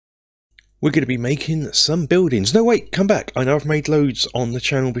We're going to be making some buildings. No, wait, come back. I know I've made loads on the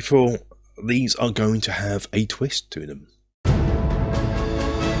channel before. These are going to have a twist to them.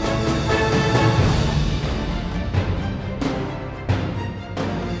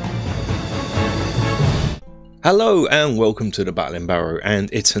 Hello and welcome to the Battle and Barrow,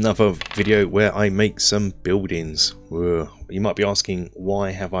 and it's another video where I make some buildings. You might be asking,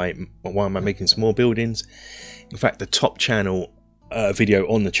 why am I making some more buildings? In fact, the top channel video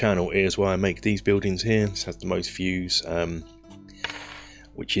on the channel is where I make these buildings here. This has the most views,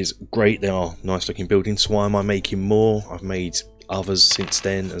 which is great. They are nice looking buildings. So why am I making more? I've made others since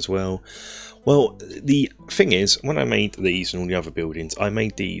then as well. Well, the thing is, when I made these and all the other buildings, I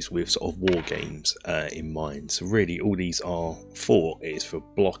made these with sort of war games in mind. So really, all these are for is for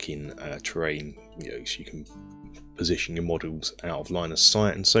blocking terrain, you know, so you can position your models out of line of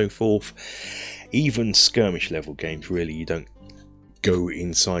sight and so forth. Even skirmish level games, really, you don't go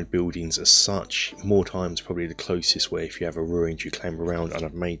inside buildings as such. More times, probably the closest way, if you have a ruined, you climb around, and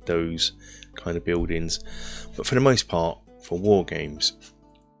I've made those kind of buildings. But for the most part, for war games,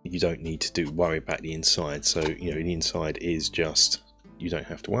 you don't need to worry about the inside. So, you know, the inside is just, you don't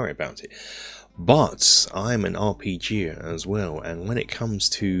have to worry about it. But I'm an RPGer as well, and when it comes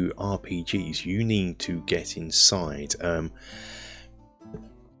to RPGs, you need to get inside.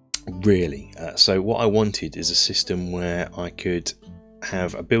 Really. So what I wanted is a system where I could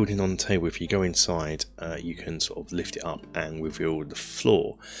have a building on the table. If you go inside, you can sort of lift it up and reveal the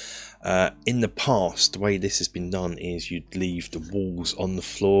floor. In the past, the way this has been done is you'd leave the walls on the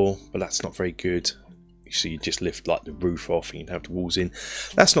floor, but that's not very good. So you just lift like the roof off and you'd have the walls in.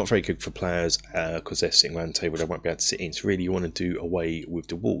 That's not very good for players because they're sitting around the table, they won't be able to sit in. So really you want to do away with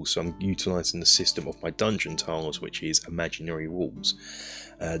the walls. So I'm utilising the system of my dungeon tiles, which is imaginary walls.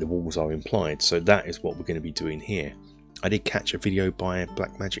 The walls are implied, so that is what we're going to be doing here. I did catch a video by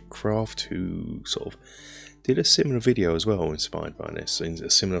Black Magic Craft, who sort of did a similar video as well, inspired by this, in a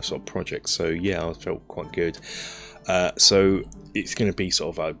similar sort of project. So yeah, I felt quite good. So it's going to be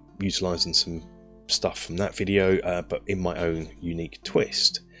sort of utilising some stuff from that video, but in my own unique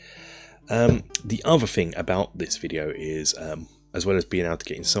twist. The other thing about this video is, as well as being able to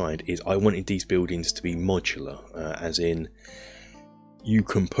get inside, is I wanted these buildings to be modular, as in you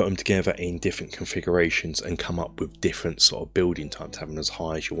can put them together in different configurations and come up with different sort of building types, having as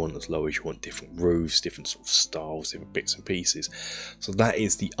high as you want, as low as you want, different roofs, different sort of styles, different bits and pieces. So that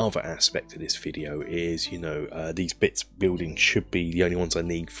is the other aspect of this video, is, you know, these bits buildings should be the only ones I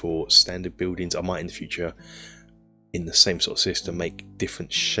need for standard buildings. I might in the future, in the same sort of system, make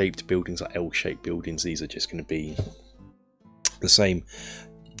different shaped buildings, like L-shaped buildings. These are just going to be the same,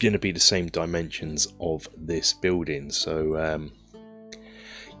 the same dimensions of this building. So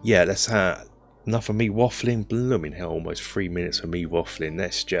yeah, that's enough of me waffling. Blooming hell, almost 3 minutes of me waffling.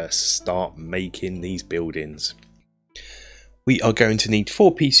 Let's just start making these buildings. We are going to need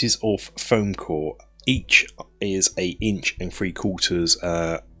 4 pieces of foam core. Each is 1 3/4 inches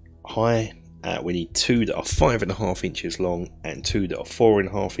high. We need 2 that are 5.5 inches long and 2 that are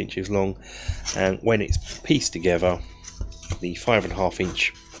 4.5 inches long. And when it's pieced together, the 5.5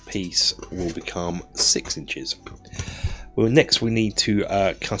 inch piece will become 6 inches. Well, next we need to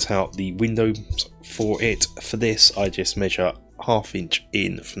cut out the window for it. For this, I just measure 1/2 inch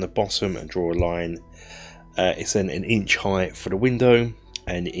in from the bottom and draw a line. It's then 1 inch high for the window,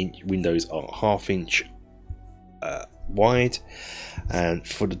 and the windows are 1/2 inch wide. And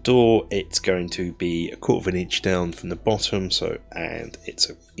for the door, it's going to be 1/4 inch down from the bottom, and it's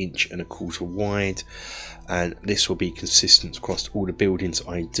 1.25 inches wide. And this will be consistent across all the buildings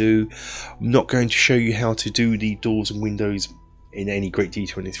I do. I'm not going to show you how to do the doors and windows in any great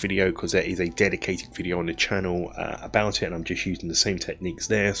detail in this video, because there is a dedicated video on the channel about it, and I'm just using the same techniques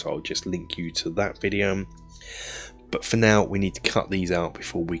there, so I'll just link you to that video. But for now, we need to cut these out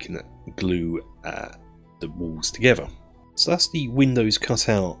before we can glue the walls together. So that's the windows cut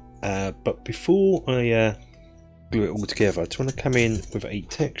out, but before I glue it all together, I just want to come in with a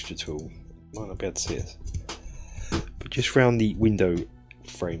texture tool. Might not be able to see it, but just around the window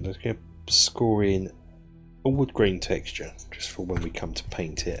frame, I'm going to score in a wood grain texture, just for when we come to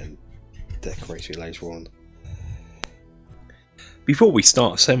paint it and decorate it later on. Before we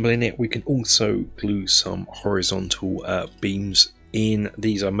start assembling it, we can also glue some horizontal beams in.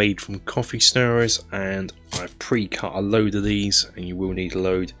 These are made from coffee stirrers, and I've pre-cut a load of these, and you will need a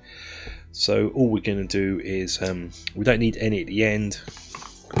load. So all we're going to do is, we don't need any at the end,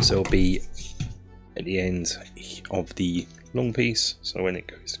 because they'll be at the end of the long piece. So when it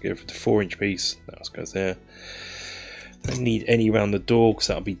goes together for the 4 inch piece, that goes there. Don't need any around the door, because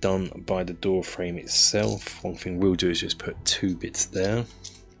that'll be done by the door frame itself. One thing we'll do is just put 2 bits there.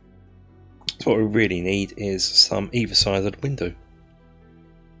 So what we really need is some either side of the window.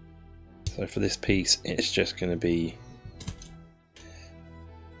 So for this piece, it's just going to be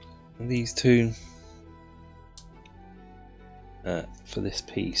these two. For this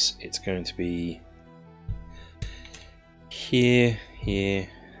piece, it's going to be here, here,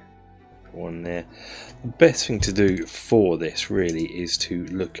 one there. The best thing to do for this really is to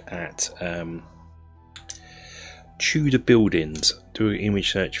look at Tudor buildings. Do an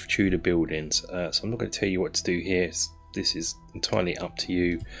image search for Tudor buildings. So I'm not going to tell you what to do here. This is entirely up to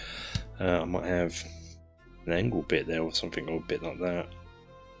you. I might have an angle bit there or something, or a bit like that.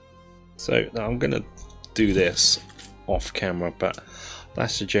 So now I'm going to do this off camera, but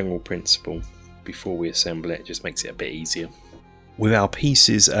that's the general principle. Before we assemble it, it just makes it a bit easier. With our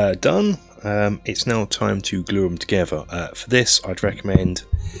pieces done, it's now time to glue them together. For this, I'd recommend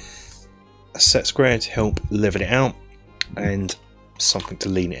a set square to help level it out and something to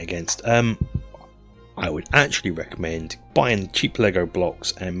lean it against. I would actually recommend buying cheap Lego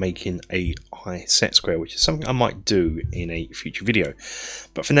blocks and making a high set square, which is something I might do in a future video.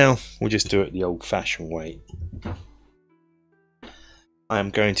 But for now, we'll just do it the old-fashioned way. I'm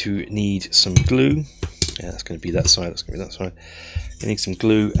going to need some glue. Yeah, that's going to be that side, that's going to be that side. We need some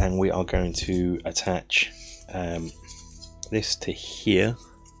glue, and we are going to attach this to here.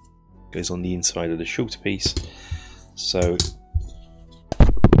 It goes on the inside of the shorter piece. So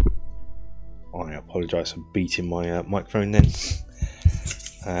I apologise for beating my microphone then.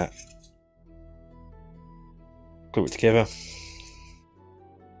 Glue it together.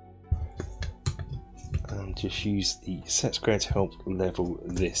 And just use the set square to help level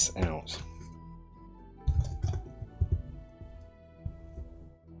this out.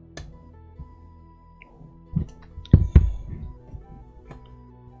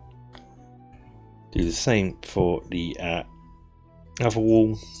 Do the same for the other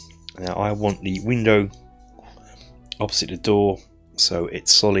wall. Now I want the window opposite the door, so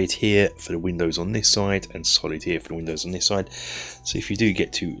it's solid here for the windows on this side and solid here for the windows on this side. So if you do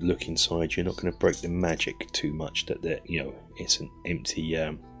get to look inside, you're not going to break the magic too much that it's an empty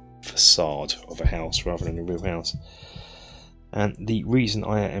facade of a house rather than a real house. And the reason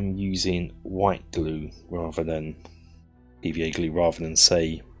I am using white glue rather than PVA glue, rather than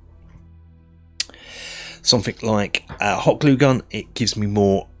say something like a hot glue gun, it gives me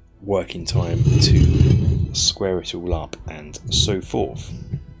more working time to square it all up and so forth.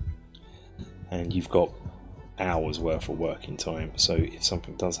 And you've got hours worth of working time, so if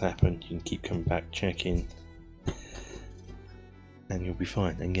something does happen, you can keep coming back, checking, and you'll be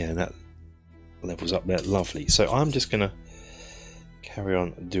fine. And yeah, that levels up there lovely. So I'm just gonna carry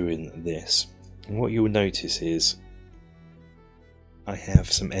on doing this, and what you will notice is I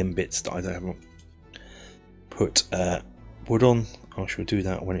have some end bits that I haven't put wood on. I shall do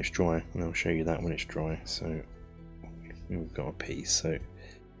that when it's dry, and I'll show you that when it's dry. So we've got a piece, so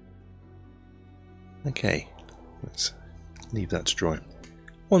okay, let's leave that to dry.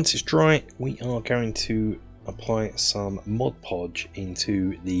 Once it's dry, we are going to apply some Mod Podge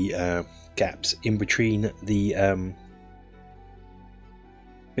into the gaps in between the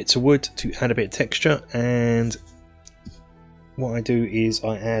bits of wood to add a bit of texture. And what I do is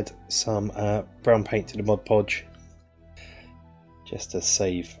I add some brown paint to the Mod Podge just to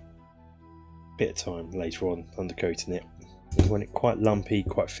save a bit of time later on undercoating it. We want it quite lumpy,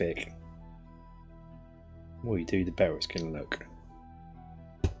 quite thick. The more you do, the better it's going to look.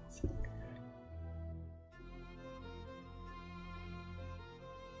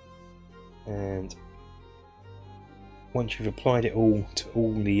 And once you've applied it all to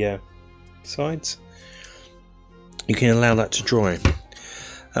all the sides, you can allow that to dry.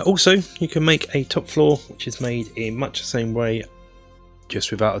 Also, you can make a top floor which is made in much the same way, just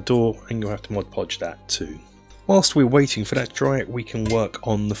without a door, and you'll have to Mod Podge that too. Whilst we're waiting for that to dry, we can work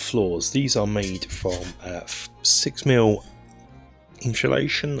on the floors. These are made from 6mm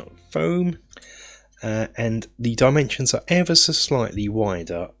insulation foam, and the dimensions are ever so slightly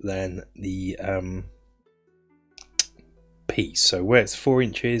wider than the piece. So where it's 4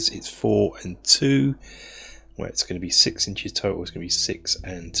 inches, it's 4 and 2. Where it's going to be 6 inches total, it's going to be 6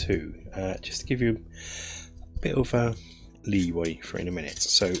 and 2. Just to give you a bit of leeway for in a minute.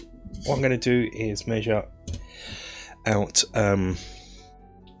 So what I'm going to do is measure out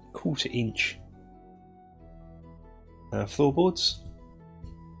 1/4 inch floorboards,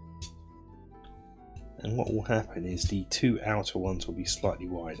 and what will happen is the 2 outer ones will be slightly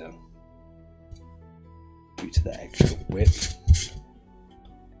wider due to that extra width.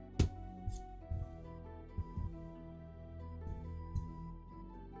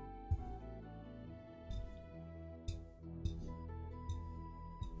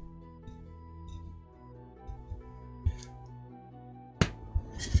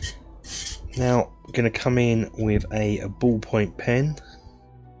 Now I'm going to come in with a ballpoint pen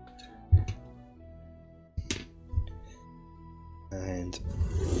and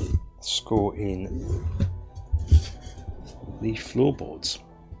score in the floorboards.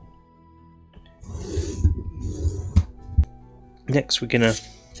 Next we're going to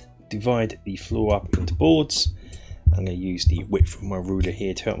divide the floor up into boards. I'm going to use the width of my ruler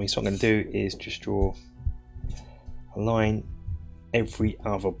here to help me. So what I'm going to do is just draw a line every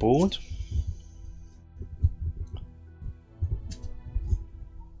other board.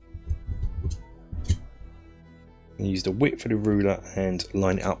 Use the width of the ruler and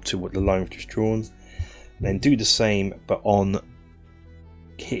line it up to what the line we've just drawn. And then do the same but on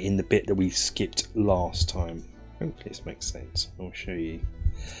hitting the bit that we skipped last time. Hopefully this makes sense. I'll show you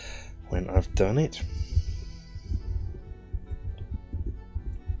when I've done it.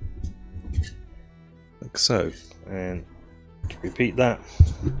 Like so. And to repeat that,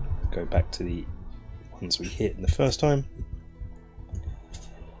 go back to the ones we hit in the first time.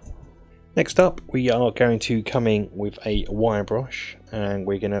 Next up, we are going to come in with a wire brush and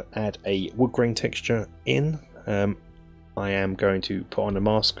we're going to add a wood grain texture in. I am going to put on a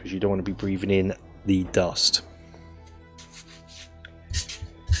mask because you don't want to be breathing in the dust.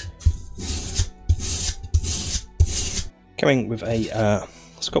 Coming with a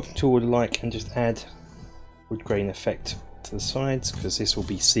sculpting tool with a like and just add wood grain effect to the sides because this will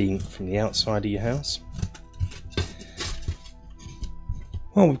be seen from the outside of your house.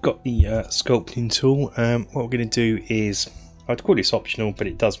 Well, we've got the sculpting tool. What we're going to do is, I'd call this optional, but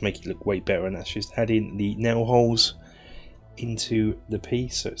it does make it look way better, and that's just adding the nail holes into the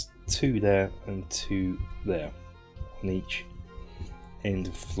piece. So it's 2 there and 2 there on each end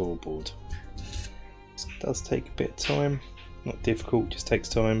of floorboard. This does take a bit of time, not difficult, just takes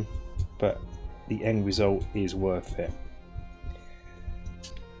time, but the end result is worth it.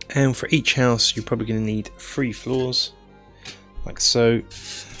 And for each house, you're probably going to need 3 floors. Like so,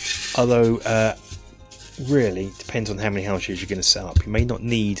 although really depends on how many houses you're going to set up. You may not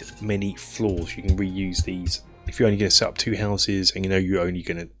need many floors. You can reuse these. If you're only going to set up 2 houses and you know you're only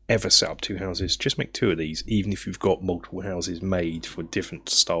going to ever set up 2 houses, just make 2 of these, even if you've got multiple houses made for different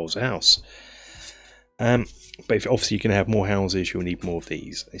styles of house. But if obviously you're going to have more houses, you'll need more of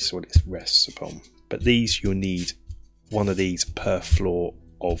these. This is what it rests upon. But these, you'll need 1 of these per floor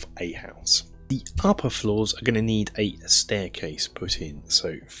of a house. The upper floors are going to need a staircase put in.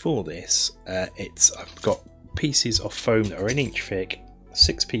 So for this, I've got pieces of foam that are 1 inch thick,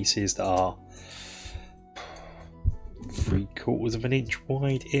 6 pieces that are 3/4 of an inch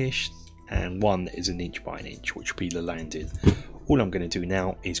wide-ish, and 1 that is 1 inch by 1 inch, which will be the landing. All I'm going to do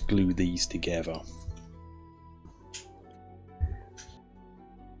now is glue these together.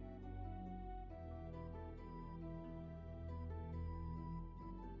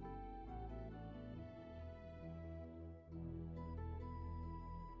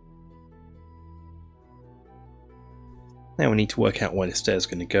 Now we need to work out where the stairs are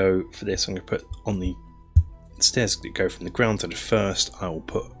going to go. For this, I'm going to put on the stairs that go from the ground to the first. I will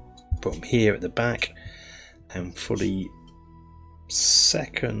put them here at the back, and for the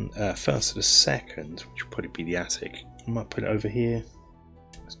second, first to the second, which will probably be the attic, I might put it over here.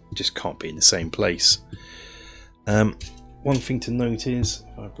 It just can't be in the same place. One thing to note is,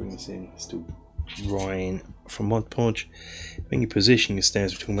 if I bring this in, it's still drying from Mod Podge. When you position your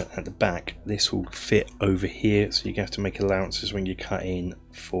stairs, we're talking about at the back, this will fit over here, so you have to make allowances when you cut in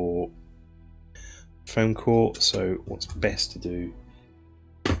for foam core. So what's best to do,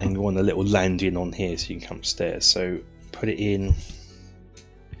 and you want a little landing on here so you can come upstairs, so put it in.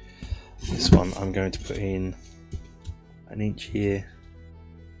 This one I'm going to put in 1 inch here,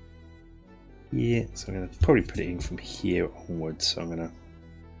 so I'm going to probably put it in from here onwards. So I'm going to,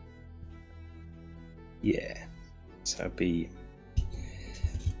 yeah, so it'll be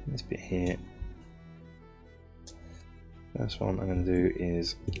this bit here. First one I'm going to do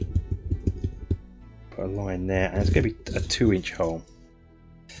is put a line there, and it's going to be a 2 inch hole,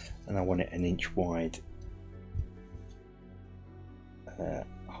 and I want it 1 inch wide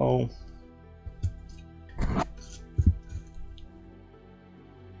hole.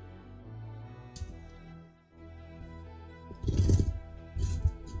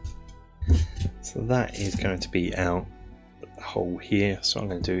 So that is going to be our hole here. So what I'm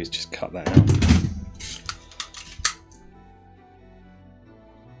going to do is just cut that out.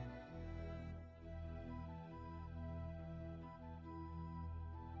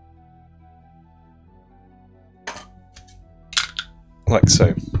 Like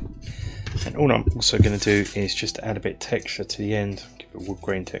so. And all I'm also going to do is just add a bit of texture to the end, give it a wood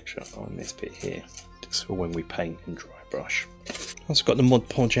grain texture on this bit here, just for when we paint and dry brush. Once I've got the Mod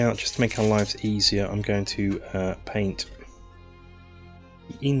Podge out, just to make our lives easier, I'm going to paint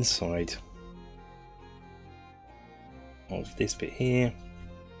the inside of this bit here.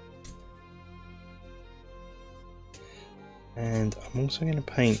 And I'm also going to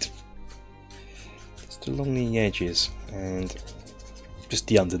paint just along the edges and just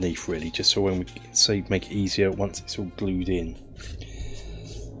the underneath, really, just so when we make it easier once it's all glued in.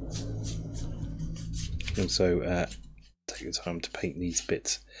 Also take your time to paint these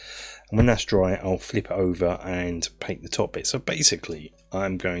bits, and when that's dry I'll flip it over and paint the top bit. So basically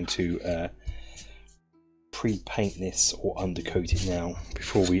I'm going to pre-paint this or undercoat it now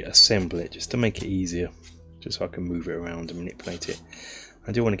before we assemble it, just to make it easier, just so I can move it around and manipulate it.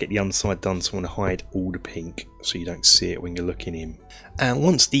 I do want to get the underside done, so I want to hide all the pink so you don't see it when you're looking in. And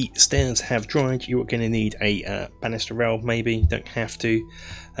once the stairs have dried, you're going to need a banister rail, maybe, you don't have to.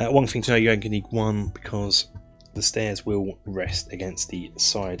 One thing to know, you're only going to need one because the stairs will rest against the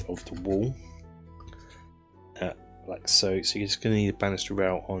side of the wall. Like so. So you're just going to need a banister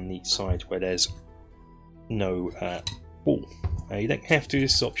rail on the side where there's no wall. You don't have to,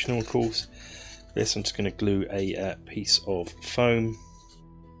 this is optional of course. This I'm just going to glue a piece of foam.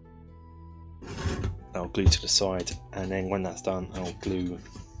 I'll glue to the side, and then when that's done I'll glue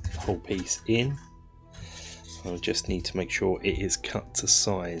the whole piece in. I'll just need to make sure it is cut to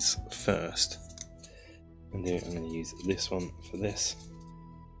size first. And then I'm going to use this one for this.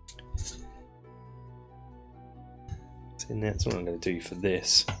 It's in there. That's what I'm going to do for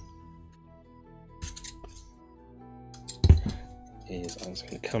this. Is I'm just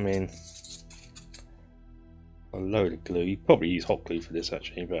going to come in a load of glue. You probably use hot glue for this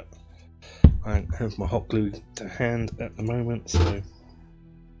actually, but I don't have my hot glue to hand at the moment, so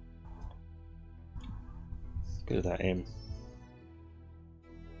glue that in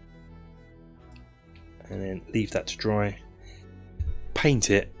and then leave that to dry, paint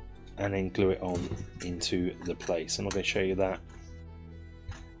it, and then glue it on into the place. I'm not going to show you that,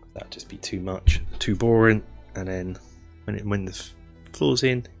 that'd just be too much, too boring, and then when the floor's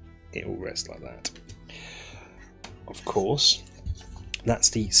in, it will rest like that. Of course, that's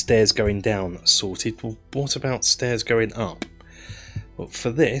the stairs going down sorted. Well, what about stairs going up? Well, for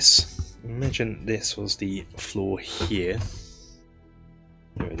this, imagine this was the floor here.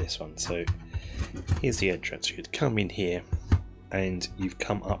 This one. So here's the entrance. You'd come in here, and you've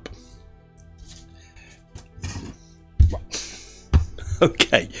come up. Right.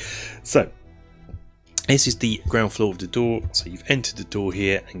 Okay, so this is the ground floor of the door. So you've entered the door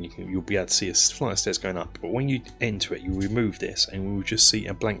here, and you'll be able to see a flight of stairs going up. But when you enter it, you remove this, and we will just see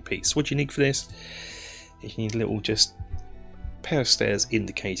a blank piece. What do you need for this? You need a little just pair of stairs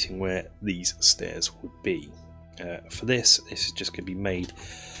indicating where these stairs would be. For this is just going to be made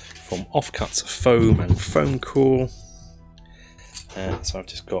from offcuts of foam and foam core. So I've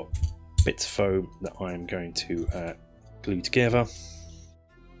just got bits of foam that I'm going to glue together.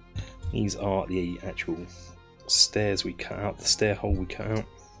 These are the actual stairs we cut out, the stair hole we cut out.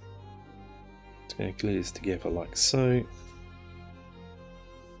 Just going to glue this together like so.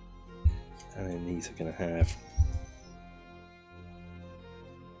 And then these are going to have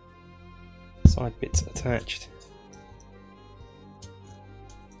side bits attached.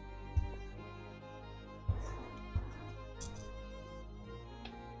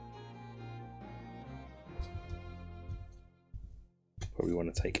 Probably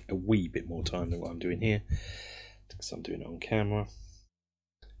want to take a wee bit more time than what I'm doing here, because I'm doing it on camera.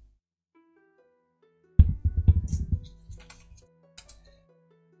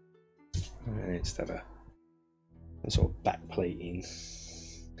 And just have a sort of back plating.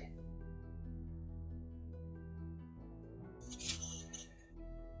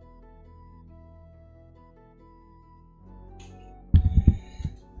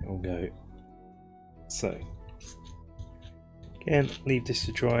 There we go. So again, leave this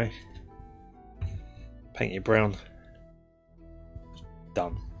to dry, paint it brown,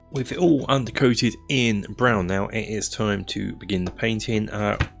 done. With it all undercoated in brown now, it is time to begin the painting.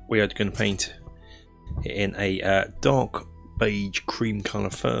 We are going to paint it in a dark beige cream colour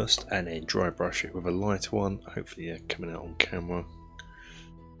first, and then dry brush it with a lighter one. Hopefully they're coming out on camera.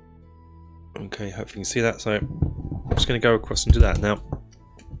 Okay, hopefully you can see that. So I'm just going to go across and do that. Now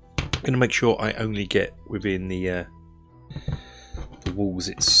I'm going to make sure I only get within the walls.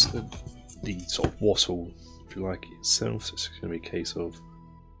 It's the sort of wattle, if you like, itself. So it's going to be a case of,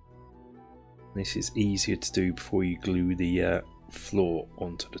 this is easier to do before you glue the floor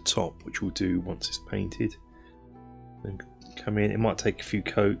onto the top, which we'll do once it's painted. Then come in, it might take a few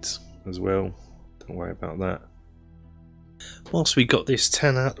coats as well, don't worry about that. Whilst we got this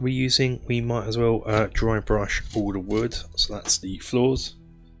tan out that we're using, we might as well dry brush all the wood. So that's the floors,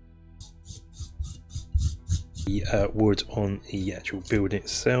 the wood on the actual building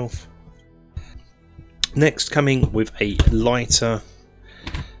itself. Next, coming with a lighter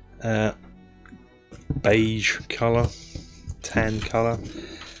beige colour, tan colour.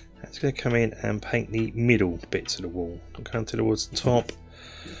 That's going to come in and paint the middle bits of the wall. I'm going towards the top,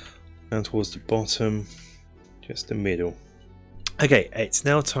 down towards the bottom, just the middle. Okay, it's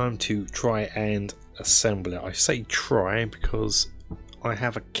now time to try and assemble it. I say try because I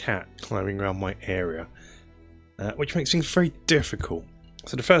have a cat climbing around my area, which makes things very difficult.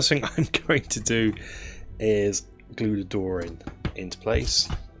 So the first thing I'm going to do is glue the door into place.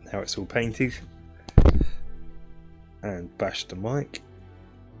 Now it's all painted, and bash the mic.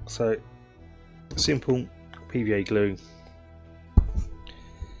 So simple PVA glue,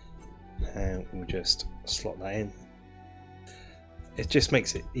 and we'll just slot that in. It just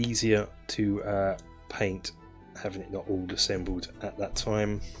makes it easier to paint, having it not all assembled at that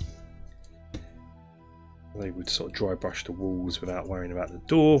time. I'm able to sort of dry brush the walls without worrying about the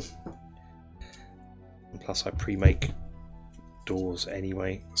door. And plus I pre-make doors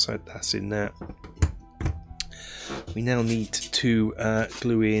anyway, so that's in there. We now need to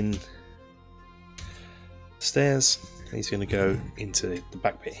glue in stairs. He's going to go into the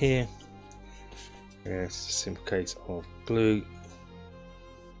back bit here. It's a simple case of glue.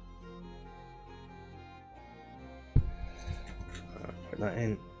 Put that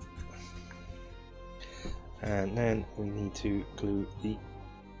in. And then we need to glue the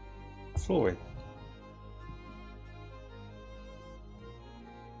floor in.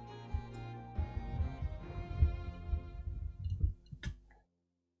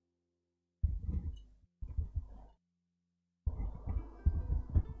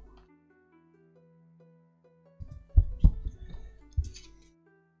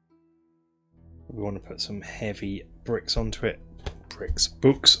 We want to put some heavy bricks onto it,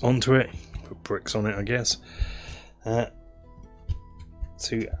 books onto it, put bricks on it I guess, to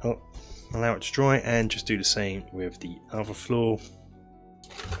allow it to dry, and just do the same with the other floor.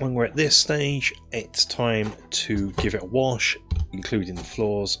 When we're at this stage, it's time to give it a wash, including the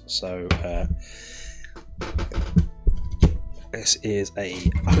floors. So this is a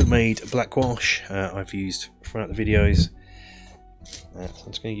homemade black wash I've used throughout the videos, so I'm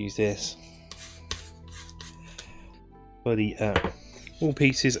just going to use this for the wall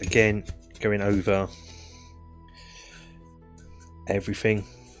pieces, again going over everything,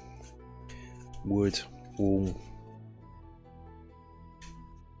 wood, wall,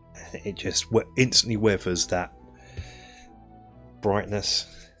 and it just instantly weathers that brightness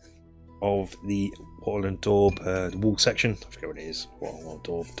of the wattle and daub, the wall section. I forget what it is. Wattle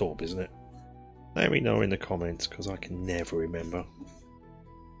and daub, isn't it? Let me know in the comments because I can never remember.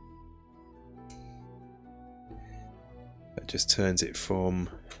 That just turns it from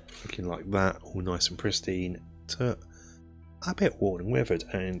looking like that, all nice and pristine, to a bit worn and weathered,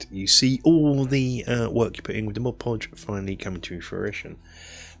 and you see all the work you put in with the Mod Podge finally coming to fruition.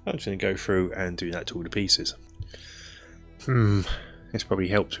 I'm just going to go through and do that to all the pieces. This probably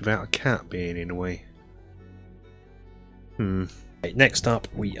helps without a cat being in the way. Okay, next up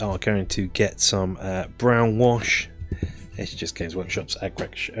we are going to get some brown wash. It's just Games Workshop's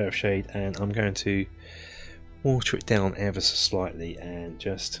Agric Earthshade, and I'm going to water it down ever so slightly and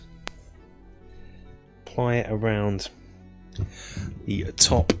just apply it around the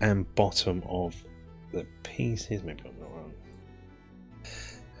top and bottom of the pieces. Maybe I'm not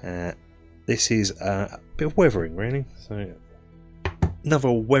wrong. This is a bit of weathering, really. So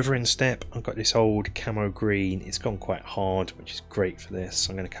another weathering step. I've got this old camo green. It's gone quite hard, which is great for this.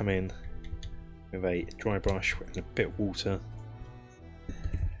 So I'm going to come in with a dry brush and a bit of water.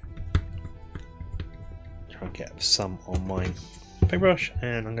 Try and get some on my paintbrush,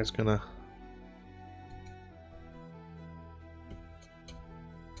 and I'm just gonna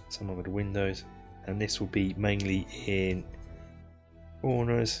some over the windows, and this will be mainly in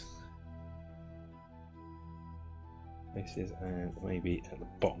corners, places, and maybe at the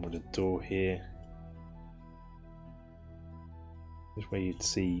bottom of the door here. This is where you'd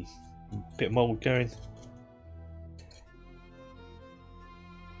see a bit of mould going.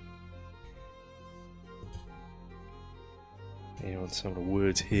 On some of the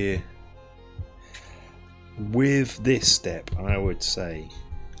wood here. With this step, I would say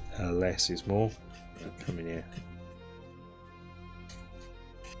less is more. Come in here.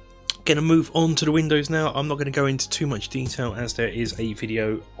 Going to move on to the windows now. I'm not going to go into too much detail as there is a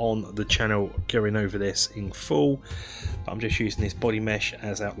video on the channel going over this in full. I'm just using this body mesh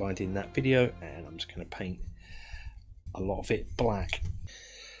as outlined in that video, and I'm just going to paint a lot of it black.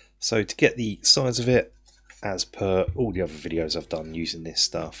 So to get the size of it, as per all the other videos I've done using this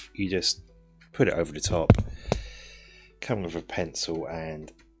stuff, you just put it over the top, come with a pencil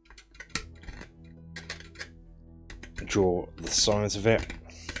and draw the size of it.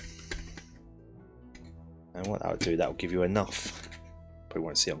 And what that will do, that will give you enough, probably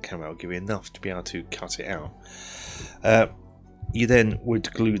won't see on camera, it'll give you enough to be able to cut it out. You then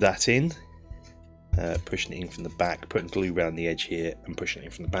would glue that in, pushing it in from the back, putting glue around the edge here and pushing it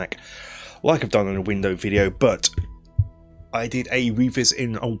in from the back, like I've done in a window video. But I did a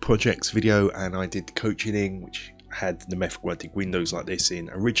revisiting old projects video, and I did coaching in, which had the method windows like this in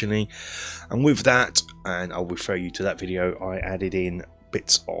originally, and with that, and I'll refer you to that video, I added in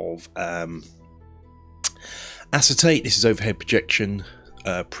bits of acetate. This is overhead projection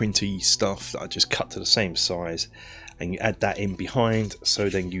printy stuff that I just cut to the same size, and you add that in behind, so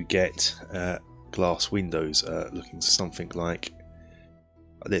then you get glass windows looking something like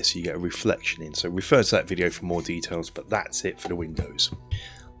this. You get a reflection in, so refer to that video for more details, but that's it for the windows.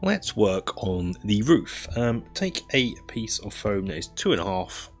 Let's work on the roof. Take a piece of foam that is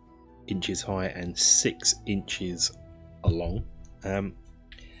 2.5 inches high and 6 inches along.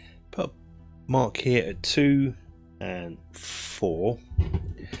 Put a mark here at 2 and 4.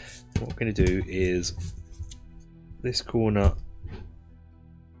 What we're going to do is this corner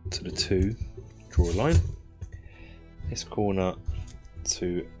to the 2, draw a line. This corner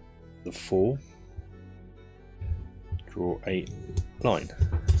to the 4, draw a line.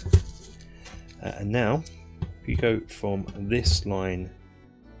 And now if you go from this line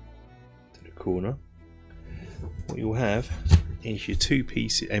to the corner, what you'll have is your two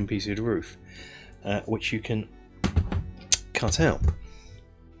pieces, end pieces of the roof, which you can cut out.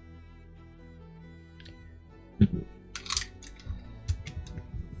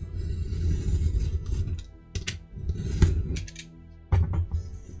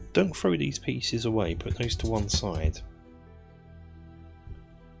 Don't throw these pieces away, put those to one side.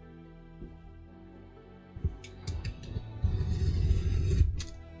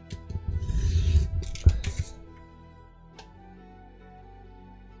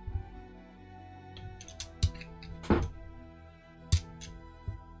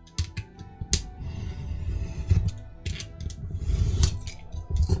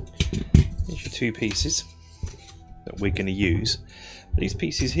 Here's your two pieces that we're going to use. These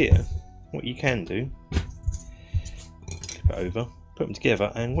pieces here, what you can do, flip it over, put them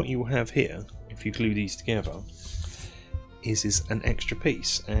together, and what you will have here, if you glue these together, is an extra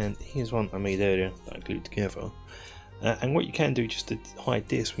piece. And here's one I made earlier that I glued together. And what you can do just to hide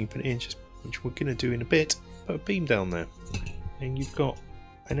this when you put it in, just which we're going to do in a bit, put a beam down there, and you've got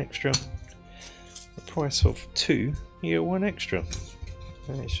an extra. The price of 2, you get 1 extra.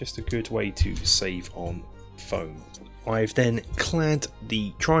 And it's just a good way to save on foam. I've then clad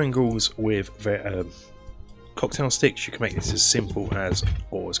the triangles with cocktail sticks. You can make this as simple as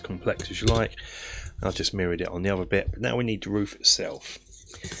or as complex as you like. I've just mirrored it on the other bit, but now we need the roof itself.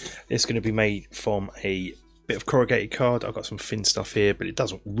 It's going to be made from a bit of corrugated card. I've got some thin stuff here, but it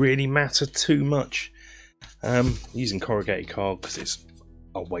doesn't really matter too much. Using corrugated card because it's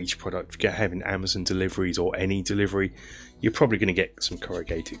a wage product. If you're having Amazon deliveries or any delivery, you're probably going to get some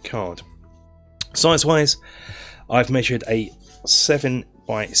corrugated card. Size wise, I've measured a 7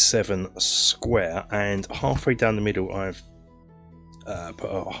 by 7 square, and halfway down the middle I've put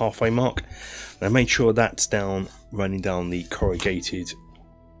a halfway mark, and I made sure that's down, running down the corrugated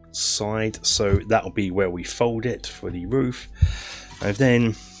side, so that'll be where we fold it for the roof. I've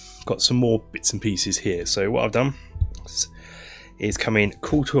then got some more bits and pieces here, so what I've done is come in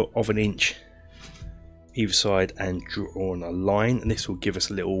 1/4 of an inch either side and drawn a line, and this will give us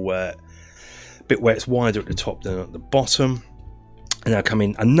a little bit where it's wider at the top than at the bottom. And I'll come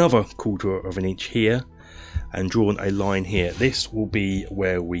in another 1/4 of an inch here and drawn a line here. This will be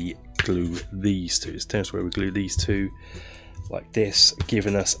where we glue these two. So that's where we glue these two like this,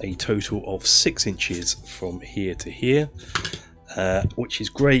 giving us a total of 6 inches from here to here, which is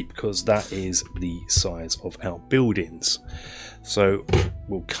great because that is the size of our buildings. So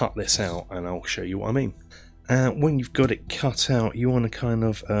we'll cut this out and I'll show you what I mean. When you've got it cut out, you want to kind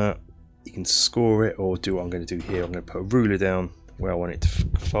of you can score it, or do what I'm going to do here. I'm going to put a ruler down where I want it to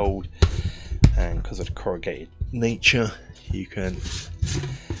fold, and because of the corrugated nature, you can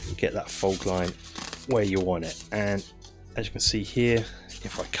get that fold line where you want it. And as you can see here,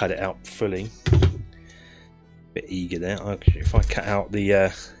 if I cut it out fully, a bit eager there, if I cut out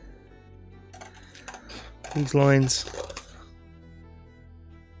the these lines,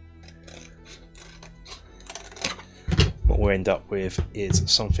 what we'll end up with is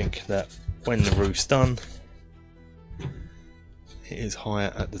something that when the roof's done, it is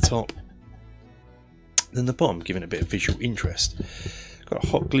higher at the top than the bottom, giving it a bit of visual interest. Got a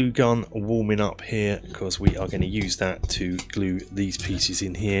hot glue gun warming up here because we are going to use that to glue these pieces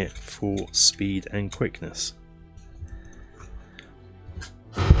in here for speed and quickness.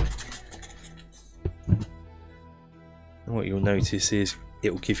 And what you'll notice is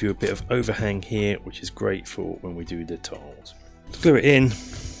it will give you a bit of overhang here, which is great for when we do the tiles. To glue it in,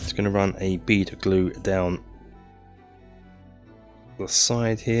 it's going to run a bead of glue down the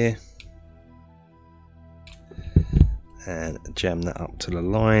side here and jam that up to the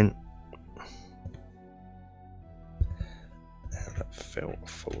line. And that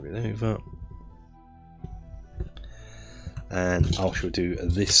folded over. And I shall do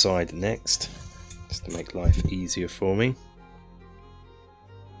this side next, just to make life easier for me.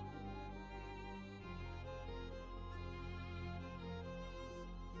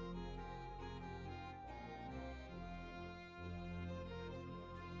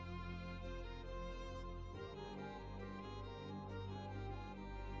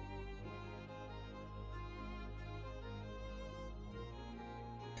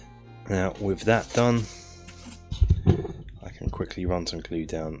 Now with that done, I can quickly run some glue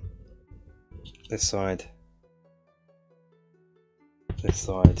down this side,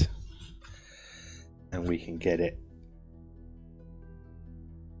 and we can get it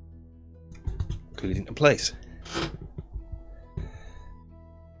glued into place.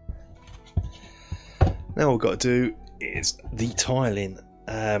 Now all we've got to do is the tiling.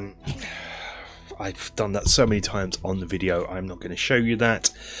 I've done that so many times on the video, I'm not going to show you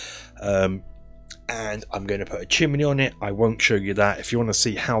that. And I'm going to put a chimney on it. I won't show you that. If you want to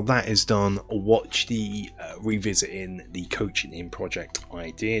see how that is done, watch the revisiting the coaching in project I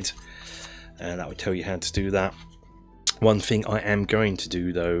did, and that will tell you how to do that. One thing I am going to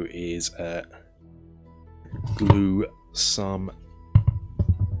do though is glue some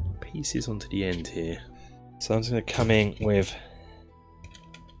pieces onto the end here. So I'm just going to come in with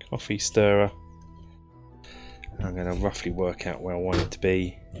coffee stirrer. I'm going to roughly work out where I want it to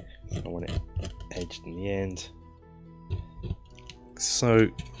be. I want it edged in the end. So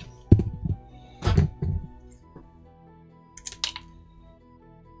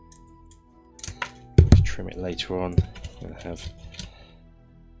just trim it later on. I'm going to have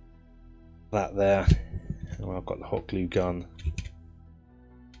that there. And I've got the hot glue gun.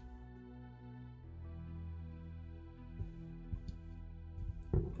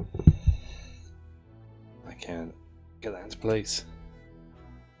 I can get that into place.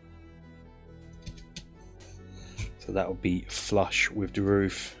 So that will be flush with the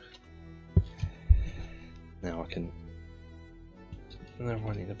roof. Now I can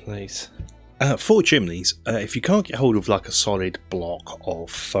run into place. For chimneys, if you can't get hold of like a solid block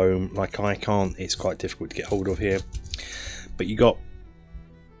of foam, like I can't, it's quite difficult to get hold of here. But you got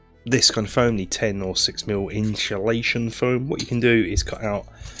this kind of foam, the 10 or 6mm insulation foam. What you can do is cut out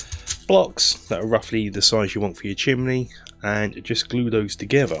blocks that are roughly the size you want for your chimney and just glue those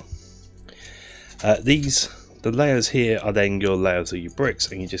together. The layers here are then your layers of your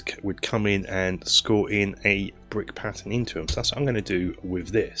bricks, and you just would come in and score in a brick pattern into them. So that's what I'm going to do with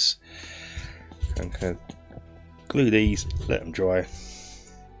this. I'm going to glue these, let them dry.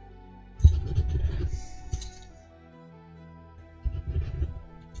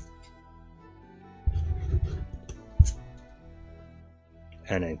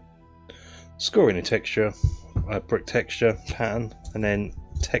 And then score in a texture, a brick texture pattern, and then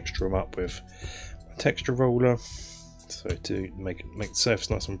texture them up with texture roller, so to make the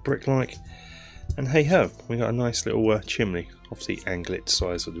surface nice and brick-like. And hey ho, we got a nice little chimney. Obviously angle it to the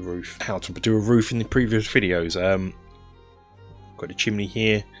size of the roof. How to do a roof in the previous videos. Got a chimney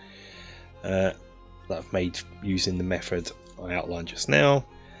here that I've made using the method I outlined just now.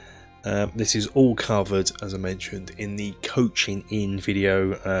 This is all covered, as I mentioned, in the coaching in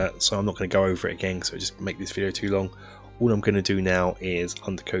video, so I'm not going to go over it again, so just make this video too long. All I'm going to do now is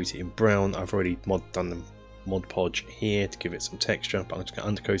undercoat it in brown. I've already done the Mod Podge here to give it some texture, but I'm just going to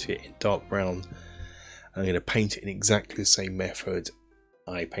undercoat it in dark brown. I'm going to paint it in exactly the same method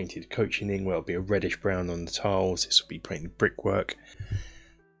I painted coaching in, where it'll be a reddish brown on the tiles. This will be painted brickwork.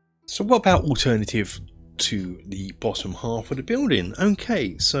 So what about alternative to the bottom half of the building?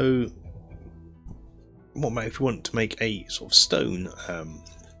 Okay, so what about if you want to make a sort of stone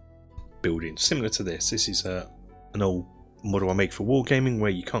building similar to this? This is an old model I make for wargaming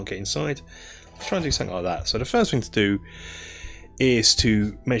where you can't get inside. I'll try and do something like that. So the first thing to do is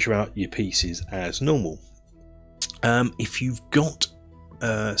to measure out your pieces as normal. If you've got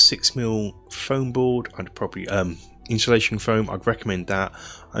 6mm foam board, I'd probably insulation foam, I'd recommend that.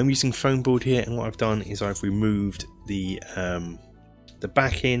 I'm using foam board here, and what I've done is I've removed the the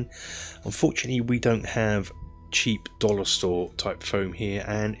back in. Unfortunately, we don't have cheap dollar store type foam here,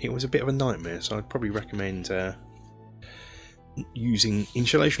 and it was a bit of a nightmare, so I'd probably recommend using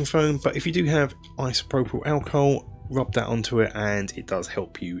insulation foam. But if you do have isopropyl alcohol, rub that onto it and it does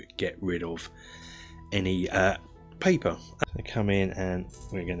help you get rid of any paper. So come in and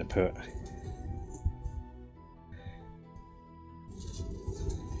we're going to put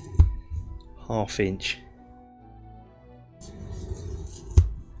 ½ inch,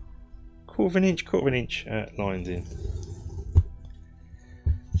 quarter of an inch lines in.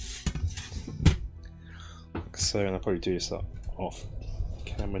 So, and I'll probably do this off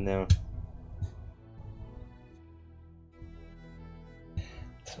camera now.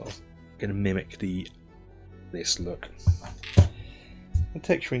 So I'm going to mimic this look. The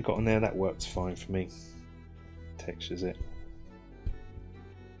texturing got on there, that works fine for me. Textures it.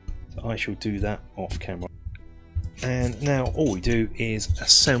 So I shall do that off camera. And now all we do is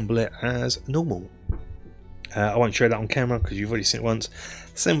assemble it as normal. I won't show that on camera because you've already seen it once.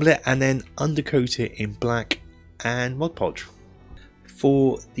 Assemble it and then undercoat it in black and Mod Podge.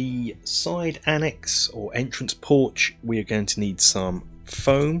 For the side annex or entrance porch, we are going to need some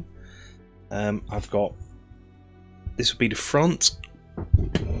foam. I've got, this will be the front,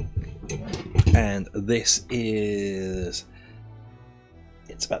 and this is,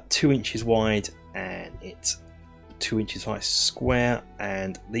 it's about 2 inches wide and it's 2 inches high square,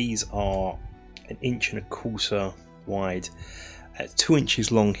 and these are 1.25 inches wide, 2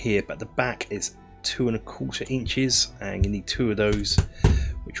 inches long here, but the back is 2.25 inches, and you need 2 of those,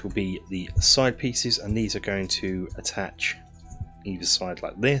 which will be the side pieces, and these are going to attach either side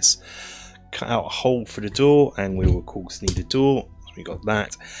like this. Cut out a hole for the door, and we will of course need a door. So we got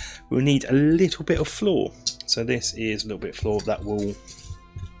that. We'll need a little bit of floor, so this is a little bit of floor that will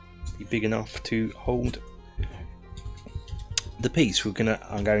be big enough to hold the piece.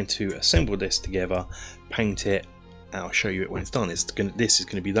 I'm going to assemble this together, paint it, and I'll show you it when it's done. This is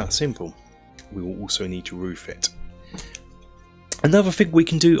going to be that simple. We will also need to roof it. Another thing we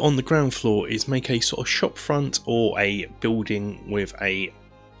can do on the ground floor is make a sort of shop front or a building with a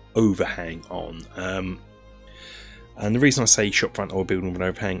overhang on. And the reason I say shop front or building with an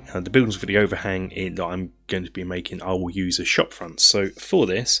overhang, the buildings with the overhang that I'm going to be making, I will use as shop fronts. So for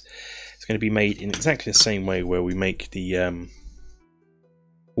this, it's going to be made in exactly the same way where we make the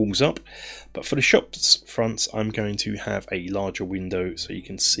walls up, but for the shop fronts I'm going to have a larger window so you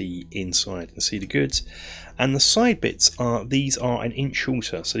can see inside and see the goods. And the side bits are, these are 1 inch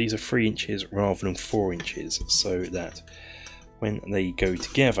shorter, so these are 3 inches rather than 4 inches, so that when they go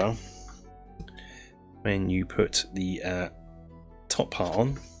together, when you put the top part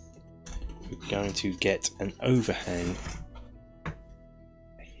on, you're going to get an overhang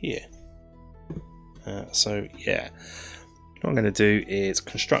here. So yeah, what I'm going to do is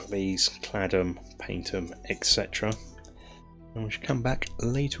construct these, clad them, paint them, etc. And we should come back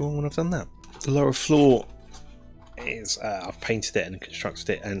later on when I've done that. The lower floor is, I've painted it and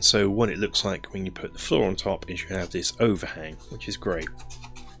constructed it, and so what it looks like when you put the floor on top is you have this overhang, which is great.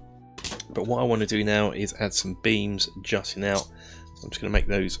 But what I want to do now is add some beams jutting out. So I'm just going to make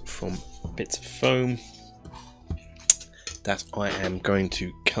those from bits of foam that I am going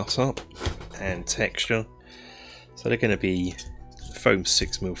to cut up and texture. So they're going to be foam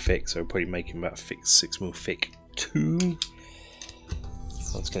 6mm thick, so we're probably making about 6mm thick too.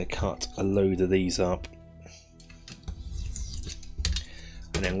 So I'm just going to cut a load of these up.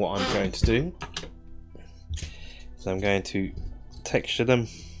 And then what I'm going to do is I'm going to texture them.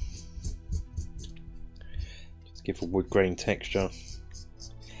 Just give a wood grain texture.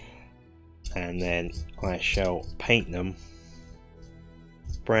 And then I shall paint them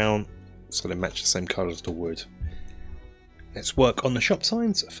brown so they match the same colour as the wood. Let's work on the shop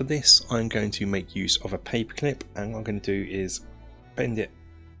signs. For this I'm going to make use of a paper clip, and what I'm going to do is bend it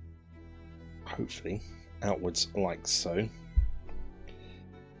hopefully outwards like so,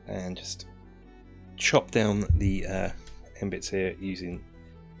 and just chop down the end bits here using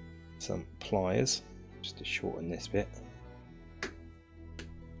some pliers just to shorten this bit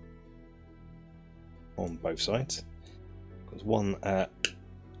on both sides, because one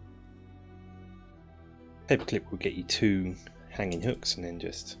paper clip will get you 2 hanging hooks, and then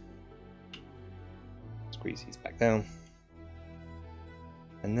just squeeze these back down.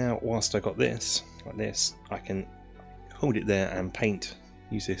 And now whilst I got this like this, I can hold it there and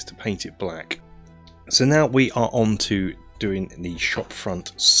use this to paint it black. So now we are on to doing the shop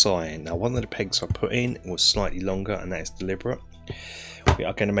front sign. Now one of the pegs I put in was slightly longer, and that is deliberate. We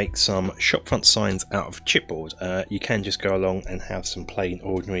are going to make some shop front signs out of chipboard. You can just go along and have some plain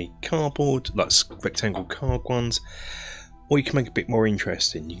ordinary cardboard, like rectangle card ones, Or you can make it a bit more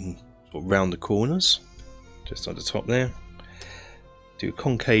interesting. You can sort of round the corners, just on the top there. Do a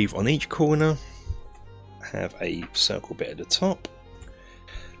concave on each corner. Have a circle bit at the top.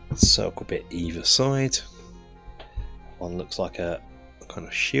 A circle bit either side. One looks like a kind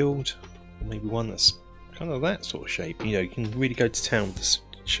of shield. Or maybe one that's kind of that sort of shape. You know, you can really go to town with the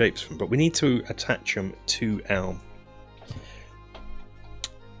shapes from. But we need to attach them to our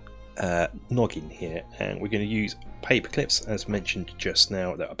noggin here, and we're going to use paper clips as mentioned just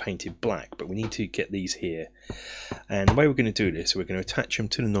now that are painted black, but we need to get these here. And the way we're going to do this, we're going to attach them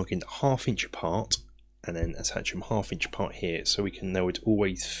to the noggin 1/2 inch apart, and then attach them 1/2 inch apart here, so we can know it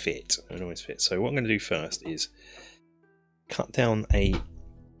always fit. So what I'm going to do first is cut down a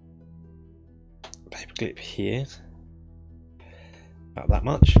paper clip here, about that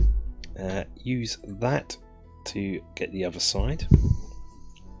much. Use that to get the other side.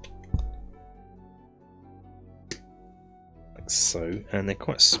 So, and they're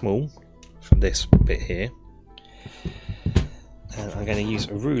quite small from this bit here, and I'm going to use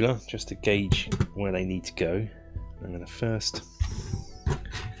a ruler just to gauge where they need to go. I'm going to first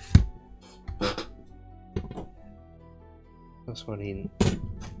one in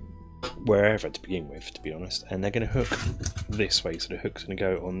wherever to begin with, to be honest, and they're going to hook this way, so the hook's going to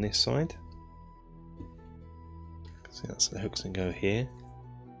go on this side. So that's the hook's going to go here,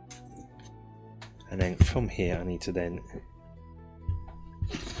 and then from here I need to then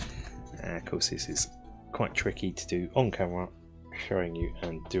of course this is quite tricky to do on camera, showing you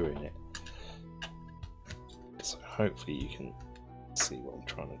and doing it, so hopefully you can see what I'm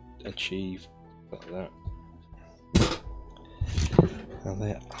trying to achieve, like that. And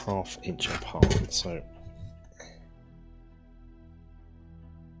they're 1/2 inch apart, so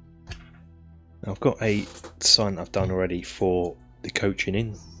I've got a sign I've done already for the coaching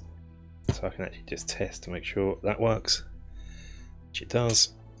in, so I can actually just test to make sure that works, which it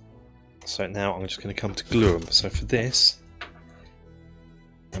does. So now I'm just going to come to glue them. So for this,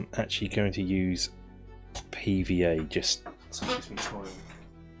 I'm actually going to use PVA, just so it gives me time.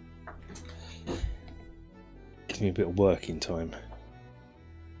 Gives me a bit of working time.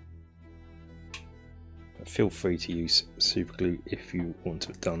 But feel free to use super glue if you want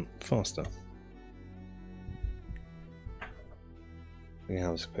it done faster. Now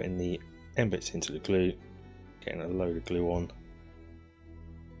I'm just putting the end bits into the glue, getting a load of glue on.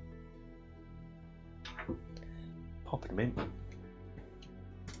 Popping them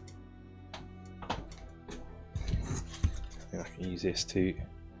in. I can use this to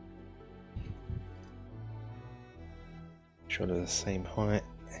ensure they're the same height.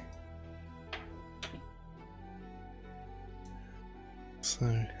 So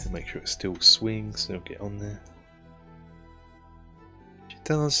make sure it still swings, so it'll get on there. Which it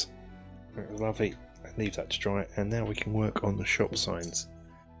does. Lovely. Leave that to dry, and now we can work on the shop signs.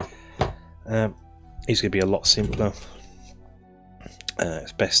 It's going to be a lot simpler.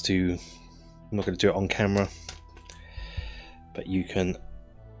 It's best to, I'm not going to do it on camera, but you can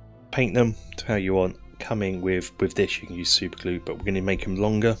paint them to how you want. Coming with this, you can use super glue, but we're going to make them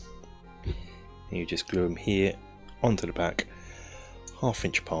longer. And you just glue them here onto the back, 1/2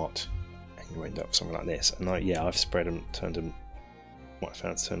 inch apart, and you end up with something like this. And I've spread them, turned them, what I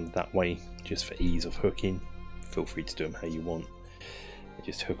found to turn them that way, just for ease of hooking. Feel free to do them how you want. They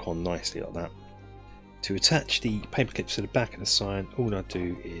just hook on nicely like that. To attach the paper clips to the back of the sign, all I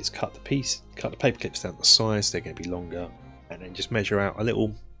do is cut the paper clips down to the size. They're going to be longer, and then just measure out a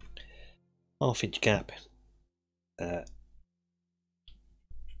little 1/2 inch gap either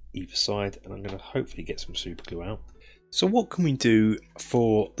side, and I'm going to hopefully get some super glue out. So what can we do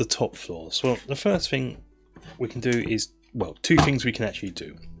for the top floors? Well, the first thing we can do is, well, two things we can actually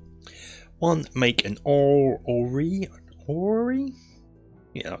do. One, make an orrery.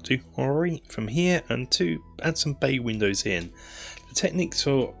 Yeah, I'll do orrery from here, and two, add some bay windows in. The techniques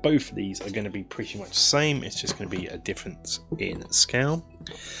for both of these are going to be pretty much the same, it's just going to be a difference in scale.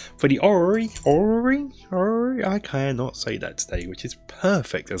 For the orrery, I cannot say that today, which is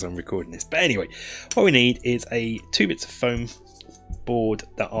perfect as I'm recording this. But anyway, what we need is 2 bits of foam board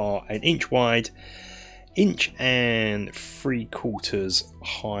that are 1 inch wide, 1 3/4 inch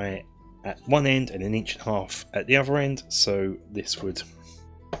high at one end, and 1.5 inches at the other end. So this would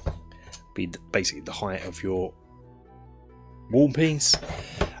be basically the height of your wall piece.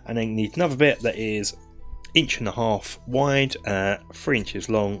 And then you need another bit that is 1.5 inches wide, 3 inches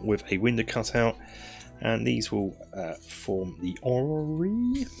long, with a window cutout, and these will form the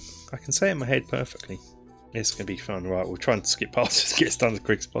orrery. I can say it in my head perfectly. It's going to be fun. Right, we'll try and skip past this, get it done as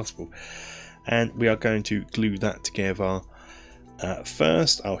quick as possible, and we are going to glue that together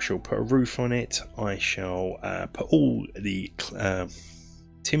First, I shall put a roof on it. I shall put all the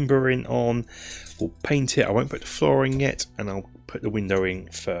timbering on. We'll paint it. I won't put the flooring yet, and I'll put the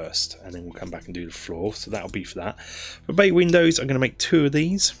windowing first, and then we'll come back and do the floor. So that'll be for that. For bay windows, I'm going to make 2 of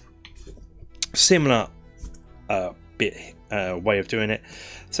these. Similar way of doing it.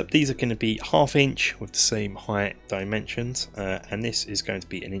 So these are going to be 1/2 inch with the same height dimensions, and this is going to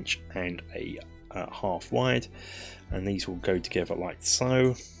be 1 inch and a half wide, and these will go together like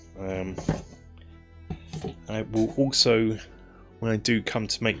so. I will also, when I do come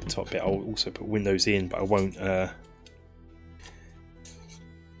to make the top bit, I'll also put windows in, but I won't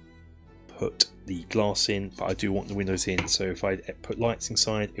put the glass in, but I do want the windows in, so if I put lights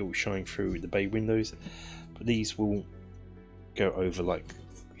inside, it will shine through the bay windows. But these will go over like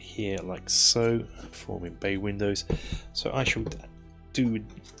here, like so, forming bay windows. So I shall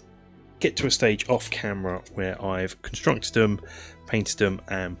get to a stage off camera where I've constructed them, painted them,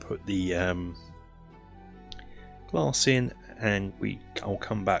 and put the glass in, and I'll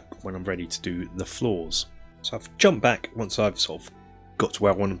come back when I'm ready to do the floors. So I've jumped back once I've sort of got to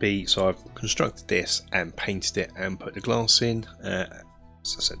where I want to be. So I've constructed this and painted it and put the glass in.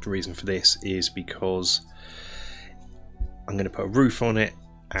 As I said, the reason for this is because I'm going to put a roof on it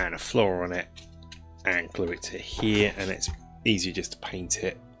and a floor on it and glue it to here, and it's easier just to paint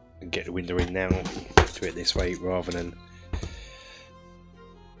it and get the window in now. Do it this way rather than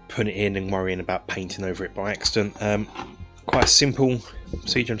put it in and worrying about painting over it by accident. Quite a simple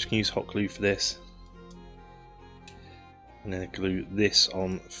procedure. I'm just going to use hot glue for this, and then glue this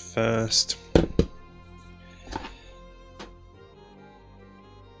on first.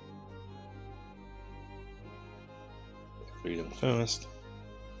 Glue them first,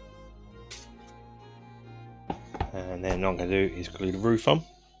 and then what I'm going to do is glue the roof on.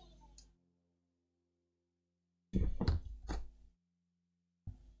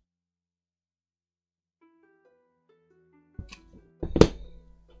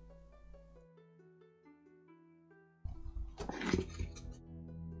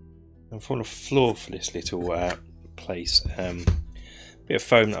 And for the floor for this little place, bit of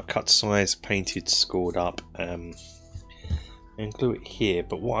foam that I've cut to size, painted, scored up, and glue it here.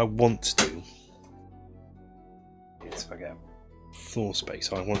 But what I want to do is, if I get floor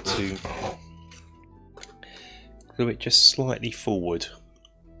space, I want to glue it just slightly forward,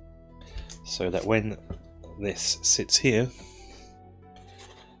 so that when this sits here,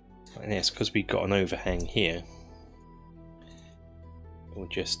 like this, because we've got an overhang here, we'll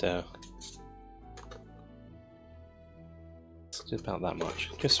just about that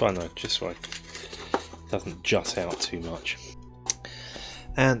much, just so I know, just so it doesn't jut out too much.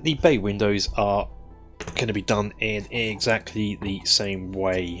 And the bay windows are going to be done in exactly the same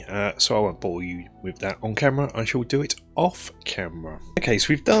way, so I won't bore you with that on camera. I shall do it off camera. Okay, so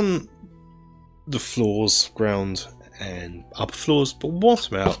we've done the floors, ground and upper floors, but what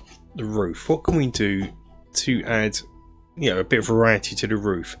about the roof? What can we do to add, you know, a bit of variety to the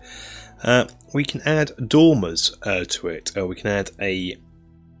roof? We can add dormers to it. We can add a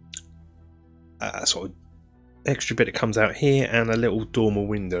sort of extra bit that comes out here and a little dormer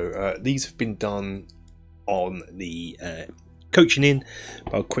window. These have been done on the coaching in,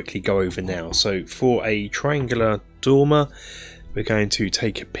 but I'll quickly go over now. So for a triangular dormer, we're going to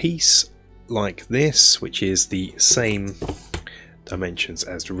take a piece like this, which is the same dimensions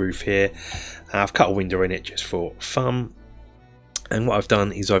as the roof here. I've cut a window in it just for fun. And what I've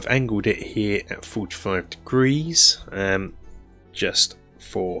done is I've angled it here at 45 degrees, just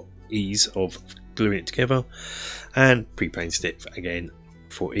for ease of gluing it together, and pre-painted it again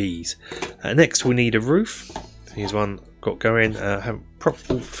for ease. Next we'll need a roof. Here's one got going. I haven't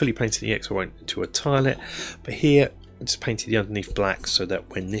fully painted it yet, so I won't do a tile it. But here I just painted the underneath black, so that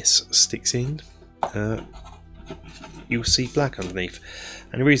when this sticks in, you'll see black underneath.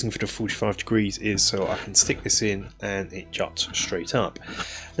 And the reason for the 45 degrees is so I can stick this in and it juts straight up.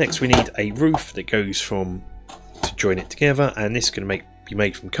 Next we need a roof that goes from to join it together, and this is going to be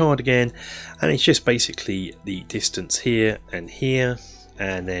made from card again, and it's just basically the distance here,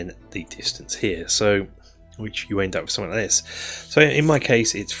 and then the distance here, so which you end up with something like this. So in my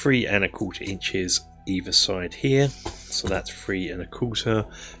case it's 3 1/4 inches either side here, so that's 3 1/4,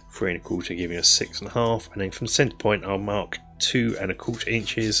 3 1/4 giving us 6 1/2, and then from the centre point I'll mark 2 1/4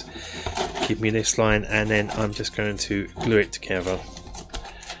 inches, give me this line, and then I'm just going to glue it together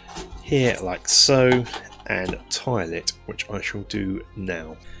here like so and tile it, which I shall do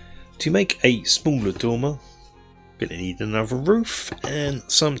now. To make a smaller dormer, we're going to need another roof and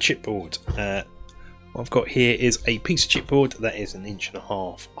some chipboard. What I've got here is a piece of chipboard that is 1.5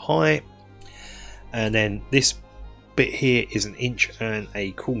 inches high, and then this bit here is 1 1/4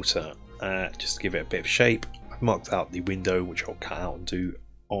 inch, just to give it a bit of shape. I've marked out the window, which I'll cut out and do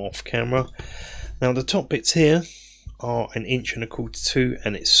off camera. Now the top bits here are 1 1/4 inch too,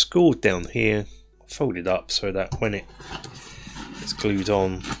 and it's scored down here, folded up so that when it's glued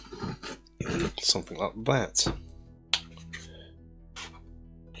on, it will look something like that.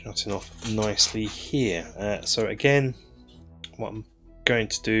 Cutting off nicely here. So again, what I'm going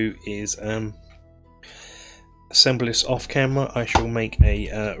to do is assemble this off camera. I shall make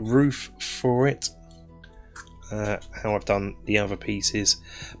a roof for it, how I've done the other pieces,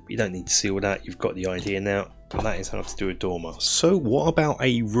 but you don't need to see all that, you've got the idea now. And that is how to do a dormer. So what about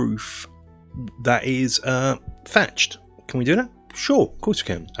a roof that is thatched? Can we do that? Sure, of course we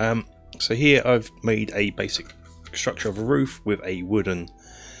can. So here I've made a basic structure of a roof with a wooden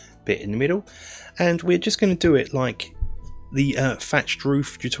bit in the middle, and we're just going to do it like the thatched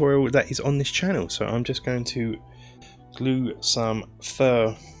roof tutorial that is on this channel. So I'm just going to glue some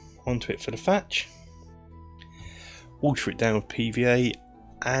fur onto it for the thatch, water it down with PVA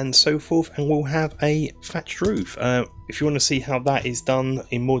and so forth, and we'll have a thatched roof. If you want to see how that is done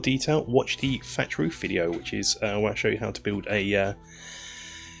in more detail, watch the thatched roof video, which is where I show you how to build a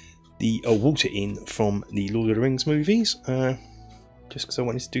water inn from the Lord of the Rings movies, just because I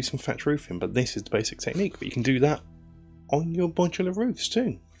wanted to do some thatched roofing. But this is the basic technique, but you can do that on your modular roofs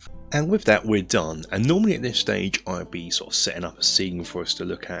too. And with that, we're done. And normally at this stage I'd be sort of setting up a scene for us to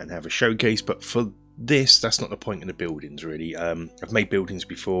look at and have a showcase, but for this, that's not the point of the buildings really. I've made buildings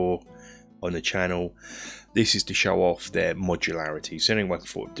before on the channel. This is to show off their modularity. So anyway, I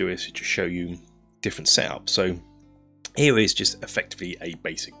thought I'd do this to just show you different setups. So here is just effectively a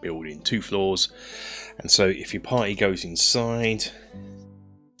basic building, 2 floors. And so if your party goes inside,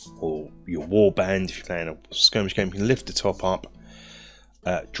 or your war band, if you're playing a skirmish game, you can lift the top up,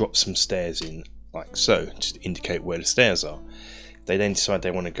 drop some stairs in like so, just to indicate where the stairs are. If they then decide they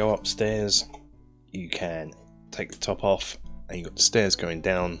want to go upstairs, you can take the top off and you've got the stairs going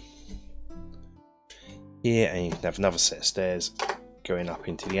down here, and you can have another set of stairs going up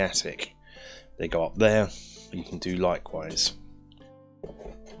into the attic. They go up there, you can do likewise.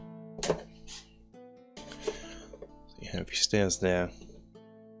 So you have your stairs there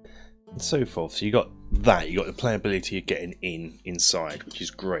and so forth. So you got that, you got the playability of getting inside, which is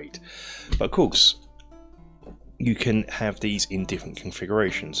great. But of course you can have these in different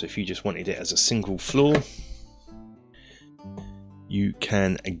configurations. So if you just wanted it as a single floor, you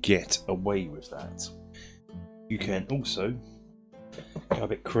can get away with that. You can also go a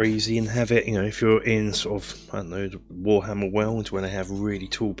bit crazy and have it, you know, if you're in sort of, I don't know, the Warhammer world where they have really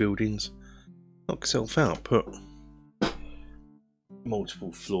tall buildings, knock yourself out, put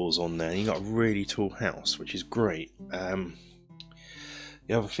multiple floors on there, and you got a really tall house, which is great. The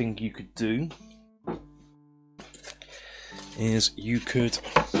other thing you could do is you could,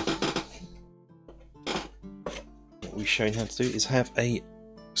 what we've shown how to do is have a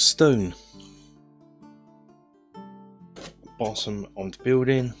stone bottom on the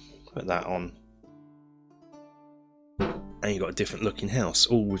building, put that on, and you've got a different looking house,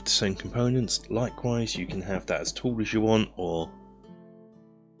 all with the same components. Likewise, you can have that as tall as you want, or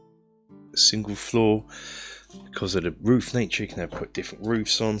a single floor. Because of the roof nature, you can have put different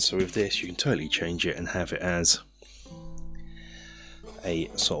roofs on. So with this, you can totally change it and have it as a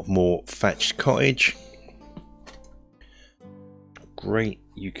sort of more thatched cottage. Great.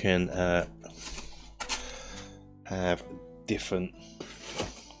 You can have different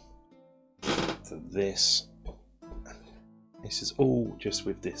to this. This is all just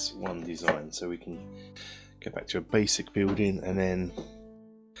with this one design. So we can go back to a basic building, and then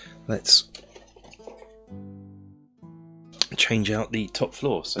let's change out the top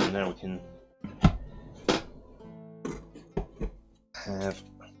floor. So now we can have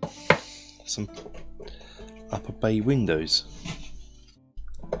some upper bay windows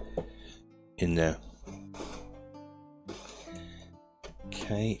in there.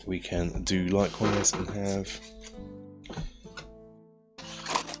 Okay, we can do likewise and have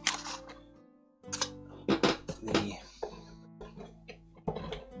the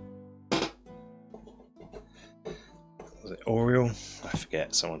Oriole, I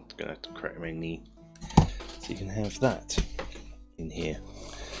forget, someone's gonna have to correct me in the, so you can have that in here.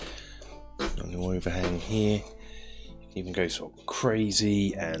 On the overhang here, you can even go sort of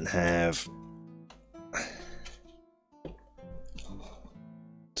crazy and have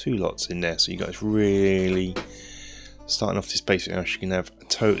 2 lots in there. So you guys really starting off this basic house, you can have a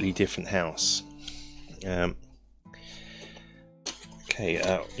totally different house. Okay,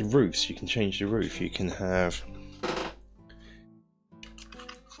 the roofs, you can change the roof. You can have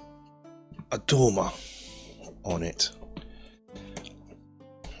a dormer on it.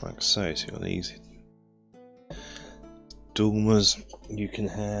 Like so. So you've got these dormers. You can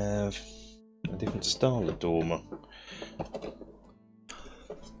have a different style of dormer.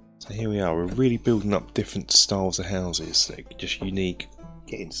 So here we are, we're really building up different styles of houses, like just unique,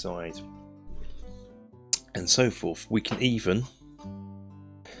 get inside, and so forth. We can even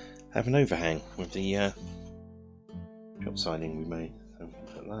have an overhang with the shop signing we made. So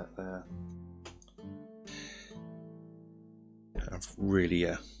put that there. I've really,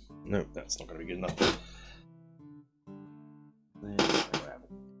 no, that's not going to be good enough. There, I'll have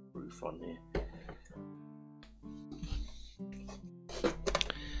a roof on here.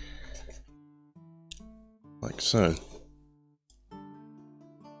 Like so.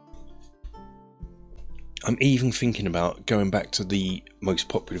 I'm even thinking about going back to the most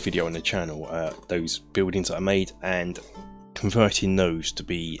popular video on the channel, those buildings that I made, and converting those to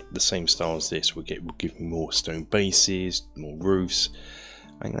be the same style as this. Will give me more stone bases, more roofs.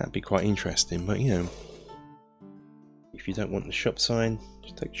 I think that'd be quite interesting. But you know, if you don't want the shop sign,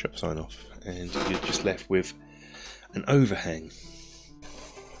 just take the shop sign off, and you're just left with an overhang.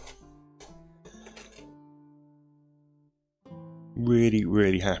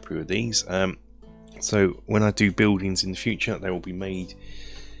 Really happy with these. So when I do buildings in the future, they will be made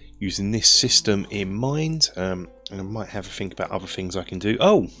using this system in mind, and I might have a think about other things I can do.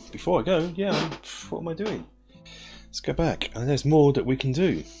 Oh, before I go, yeah, what am I doing? Let's go back, and there's more that we can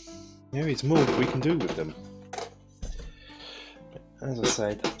do. There is more that we can do with them. As I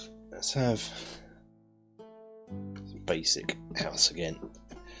said, let's have some basic house again.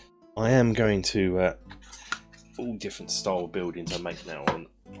 I am going to all different style buildings I make now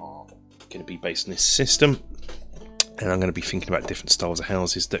are going to be based on this system, and I'm going to be thinking about different styles of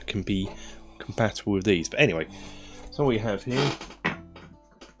houses that can be compatible with these. But anyway, so what we have here,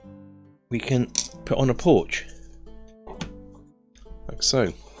 we can put on a porch like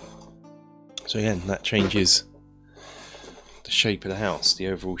so. So again, that changes the shape of the house, the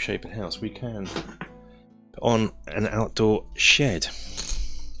overall shape of the house. We can put on an outdoor shed.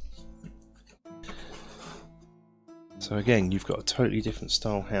 So again, you've got a totally different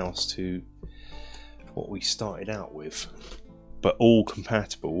style house to what we started out with, but all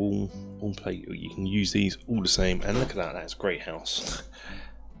compatible, all play. You can use these all the same, and look at that, that's a great house.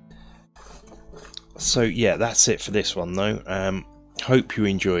 So yeah, that's it for this one though. Hope you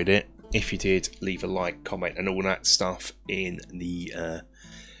enjoyed it. If you did, leave a like, comment and all that stuff in the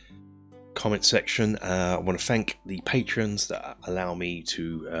comment section. I want to thank the patrons that allow me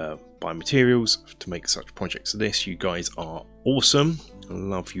to buy materials to make such projects as this. You guys are awesome. I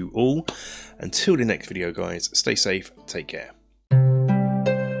love you all. Until the next video guys, stay safe, take care.